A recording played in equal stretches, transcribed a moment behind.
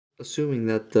Assuming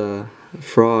that the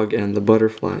frog and the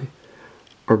butterfly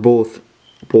are both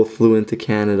flew into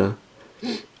Canada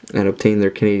and obtained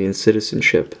their Canadian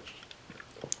citizenship,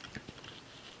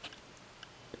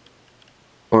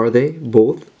 are they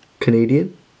both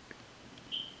Canadian?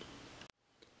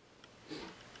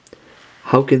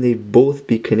 How can they both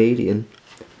be Canadian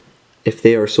if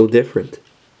they are so different,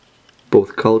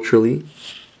 both culturally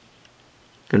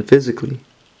and physically?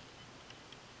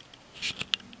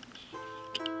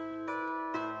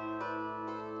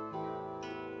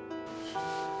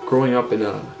 Growing up in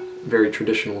a very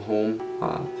traditional home,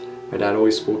 my dad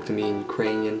always spoke to me in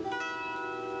Ukrainian,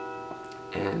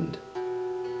 and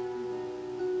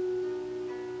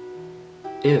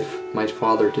if my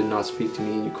father did not speak to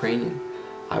me in Ukrainian,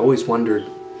 I always wondered,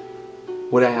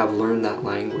 would I have learned that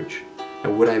language,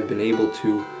 and would I have been able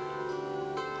to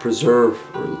preserve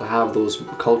or have those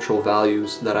cultural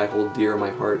values that I hold dear in my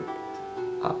heart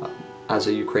as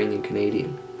a Ukrainian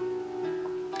Canadian?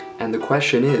 And the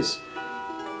question is,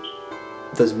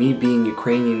 does me being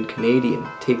Ukrainian Canadian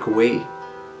take away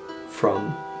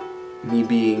from me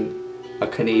being a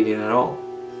Canadian at all?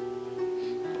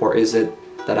 Or is it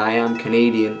that I am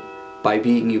Canadian by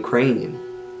being Ukrainian,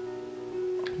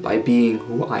 by being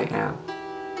who I am?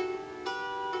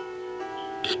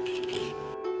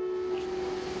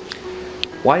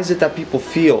 Why is it that people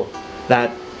feel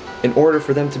that in order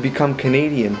for them to become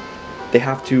Canadian, they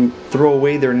have to throw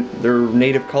away their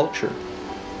native culture?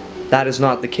 That is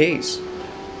not the case.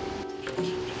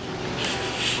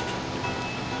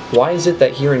 Why is it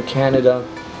that here in Canada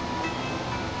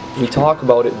we talk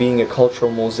about it being a cultural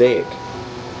mosaic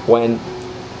when,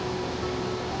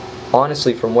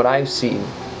 honestly, from what I've seen,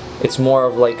 it's more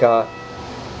of like a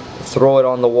throw it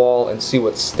on the wall and see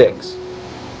what sticks?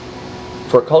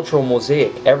 For a cultural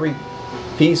mosaic, every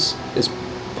piece is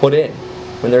put in.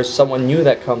 When there's someone new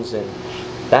that comes in,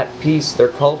 that piece, their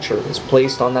culture, is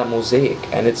placed on that mosaic,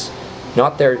 and it's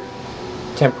not there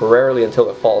temporarily until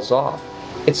it falls off.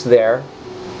 It's there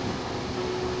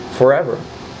forever.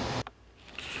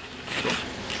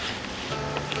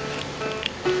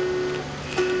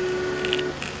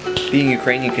 Being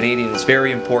Ukrainian Canadian is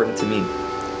very important to me.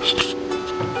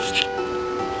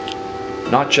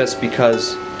 Not just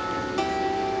because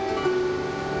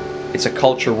it's a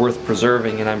culture worth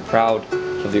preserving and I'm proud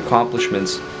of the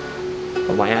accomplishments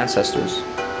of my ancestors,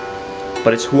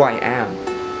 but it's who I am.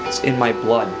 It's in my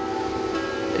blood.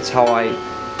 It's how I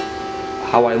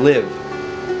live.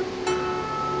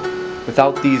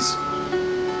 Without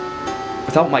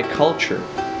my culture,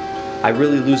 I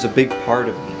really lose a big part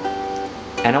of me.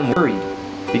 And I'm worried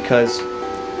because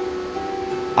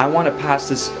I want to pass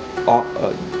this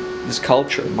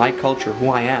culture, my culture, who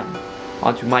I am,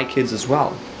 onto my kids as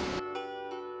well.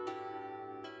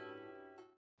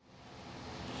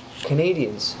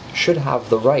 Canadians should have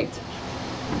the right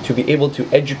to be able to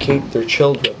educate their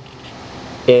children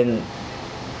in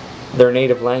their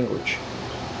native language,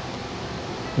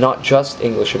 not just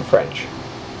English and French.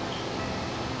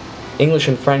 English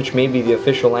and French may be the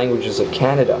official languages of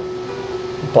Canada,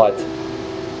 but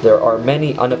there are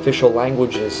many unofficial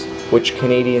languages which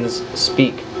Canadians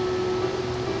speak.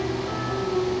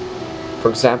 For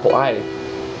example, I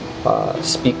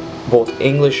speak both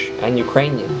English and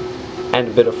Ukrainian, and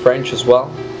a bit of French as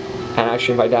well. And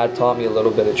actually my dad taught me a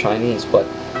little bit of Chinese, but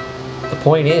the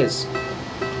point is,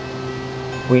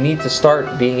 we need to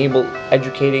start being able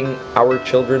educating our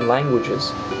children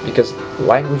languages, because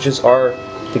languages are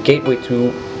the gateway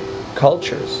to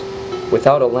cultures.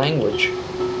 Without a language,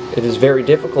 it is very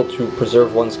difficult to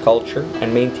preserve one's culture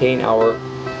and maintain our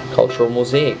cultural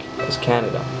mosaic as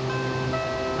Canada.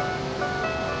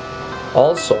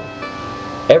 Also,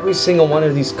 every single one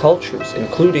of these cultures,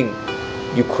 including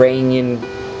Ukrainian,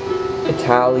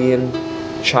 Italian,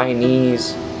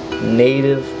 Chinese,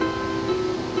 Native,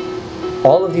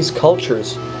 all of these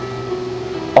cultures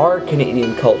are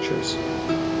Canadian cultures.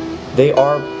 They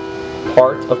are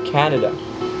part of Canada.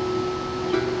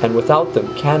 And without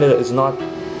them, Canada is not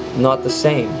the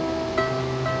same.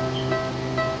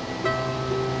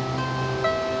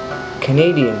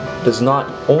 Canadian does not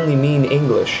only mean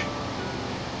English.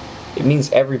 It means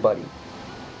everybody.